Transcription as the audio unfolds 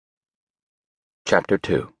Chapter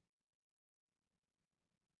 2.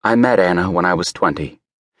 I met Anna when I was 20,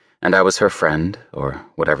 and I was her friend, or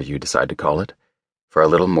whatever you decide to call it, for a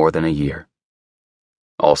little more than a year.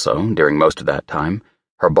 Also, during most of that time,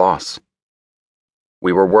 her boss.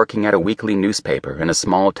 We were working at a weekly newspaper in a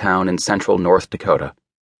small town in central North Dakota.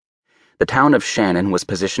 The town of Shannon was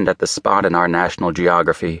positioned at the spot in our national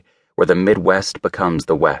geography where the Midwest becomes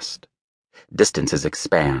the West. Distances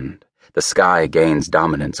expand, the sky gains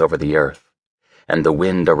dominance over the earth, and the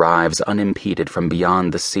wind arrives unimpeded from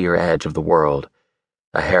beyond the sear edge of the world,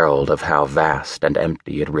 a herald of how vast and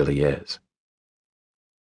empty it really is.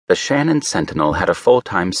 The Shannon Sentinel had a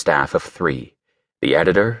full-time staff of 3, the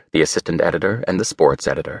editor, the assistant editor, and the sports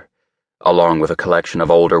editor, along with a collection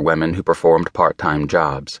of older women who performed part-time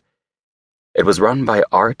jobs. It was run by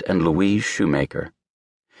Art and Louise Shoemaker,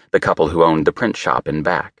 the couple who owned the print shop in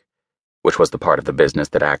back, which was the part of the business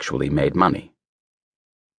that actually made money.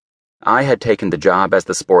 I had taken the job as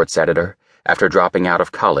the sports editor after dropping out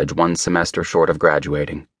of college 1 semester short of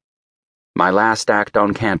graduating. My last act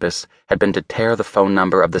on campus had been to tear the phone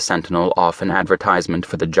number of the Sentinel off an advertisement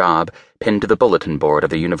for the job pinned to the bulletin board of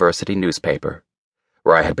the university newspaper,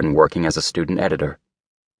 where I had been working as a student editor.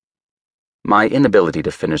 My inability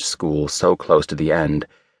to finish school so close to the end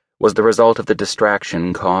was the result of the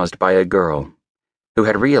distraction caused by a girl who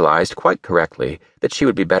had realized quite correctly that she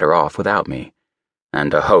would be better off without me,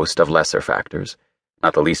 and a host of lesser factors,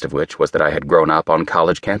 not the least of which was that I had grown up on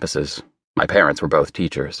college campuses. My parents were both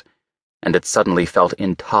teachers, and it suddenly felt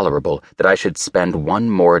intolerable that I should spend one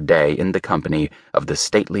more day in the company of the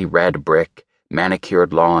stately red brick,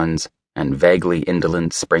 manicured lawns, and vaguely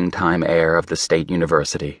indolent springtime air of the state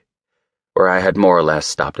university, where I had more or less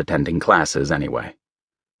stopped attending classes anyway.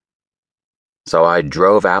 So I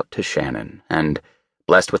drove out to Shannon and,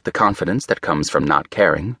 blessed with the confidence that comes from not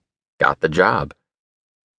caring, got the job.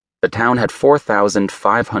 The town had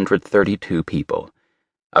 4,532 people,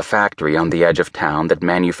 a factory on the edge of town that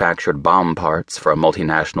manufactured bomb parts for a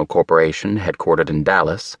multinational corporation headquartered in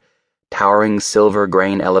Dallas, towering silver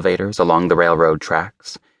grain elevators along the railroad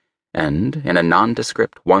tracks, and, in a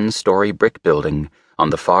nondescript 1-story brick building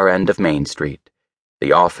on the far end of Main Street,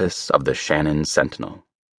 the office of the Shannon Sentinel.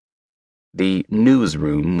 The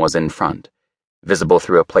newsroom was in front, visible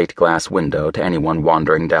through a plate glass window to anyone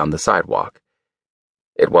wandering down the sidewalk.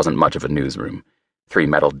 It wasn't much of a newsroom. 3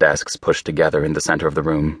 metal desks pushed together in the center of the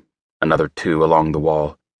room, another 2 along the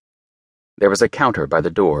wall. There was a counter by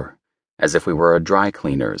the door, as if we were a dry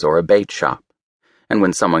cleaner's or a bait shop, and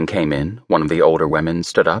when someone came in, one of the older women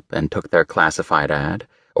stood up and took their classified ad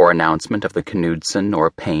or announcement of the Knudsen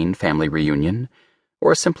or Payne family reunion,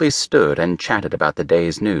 or simply stood and chatted about the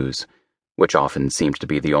day's news, which often seemed to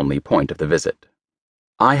be the only point of the visit.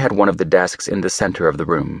 I had one of the desks in the center of the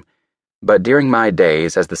room, but during my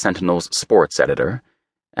days as the Sentinel's sports editor,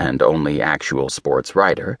 and only actual sports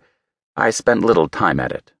writer, I spent little time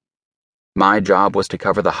at it. My job was to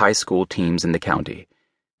cover the high school teams in the county,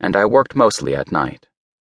 and I worked mostly at night.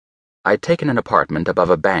 I'd taken an apartment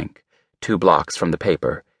above a bank, 2 blocks from the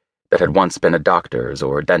paper, that had once been a doctor's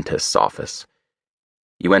or dentist's office.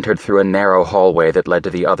 You entered through a narrow hallway that led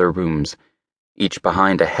to the other rooms, each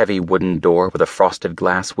behind a heavy wooden door with a frosted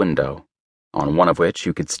glass window, on one of which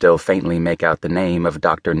you could still faintly make out the name of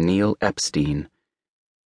Dr. Neil Epstein.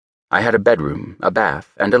 I had a bedroom, a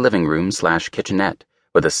bath, and a living room/kitchenette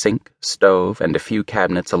with a sink, stove, and a few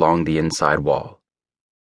cabinets along the inside wall.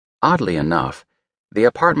 Oddly enough, the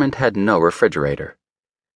apartment had no refrigerator.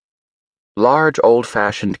 Large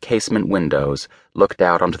old-fashioned casement windows looked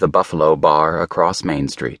out onto the Buffalo Bar across Main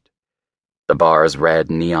Street. The bar's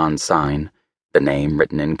red neon sign, the name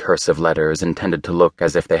written in cursive letters intended to look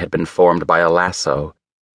as if they had been formed by a lasso,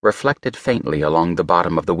 reflected faintly along the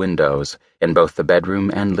bottom of the windows in both the bedroom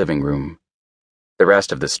and living room. The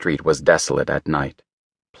rest of the street was desolate at night,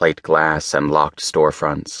 plate glass and locked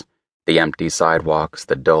storefronts, the empty sidewalks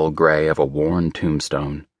the dull gray of a worn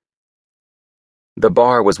tombstone. The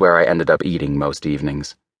bar was where I ended up eating most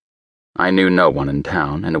evenings. I knew no one in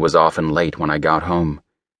town, and it was often late when I got home.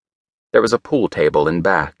 There was a pool table in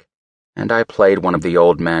back, and I played one of the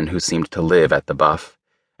old men who seemed to live at the Buff,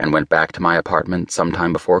 and went back to my apartment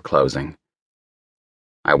sometime before closing.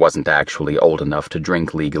 I wasn't actually old enough to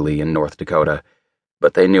drink legally in North Dakota,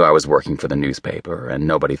 but they knew I was working for the newspaper, and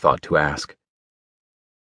nobody thought to ask.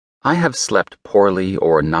 I have slept poorly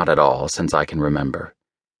or not at all since I can remember.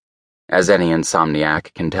 As any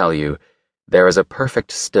insomniac can tell you, there is a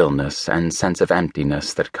perfect stillness and sense of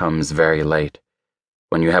emptiness that comes very late,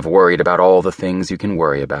 when you have worried about all the things you can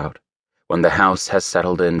worry about, when the house has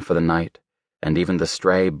settled in for the night, and even the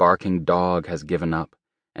stray barking dog has given up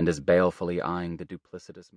and is balefully eyeing the duplicitous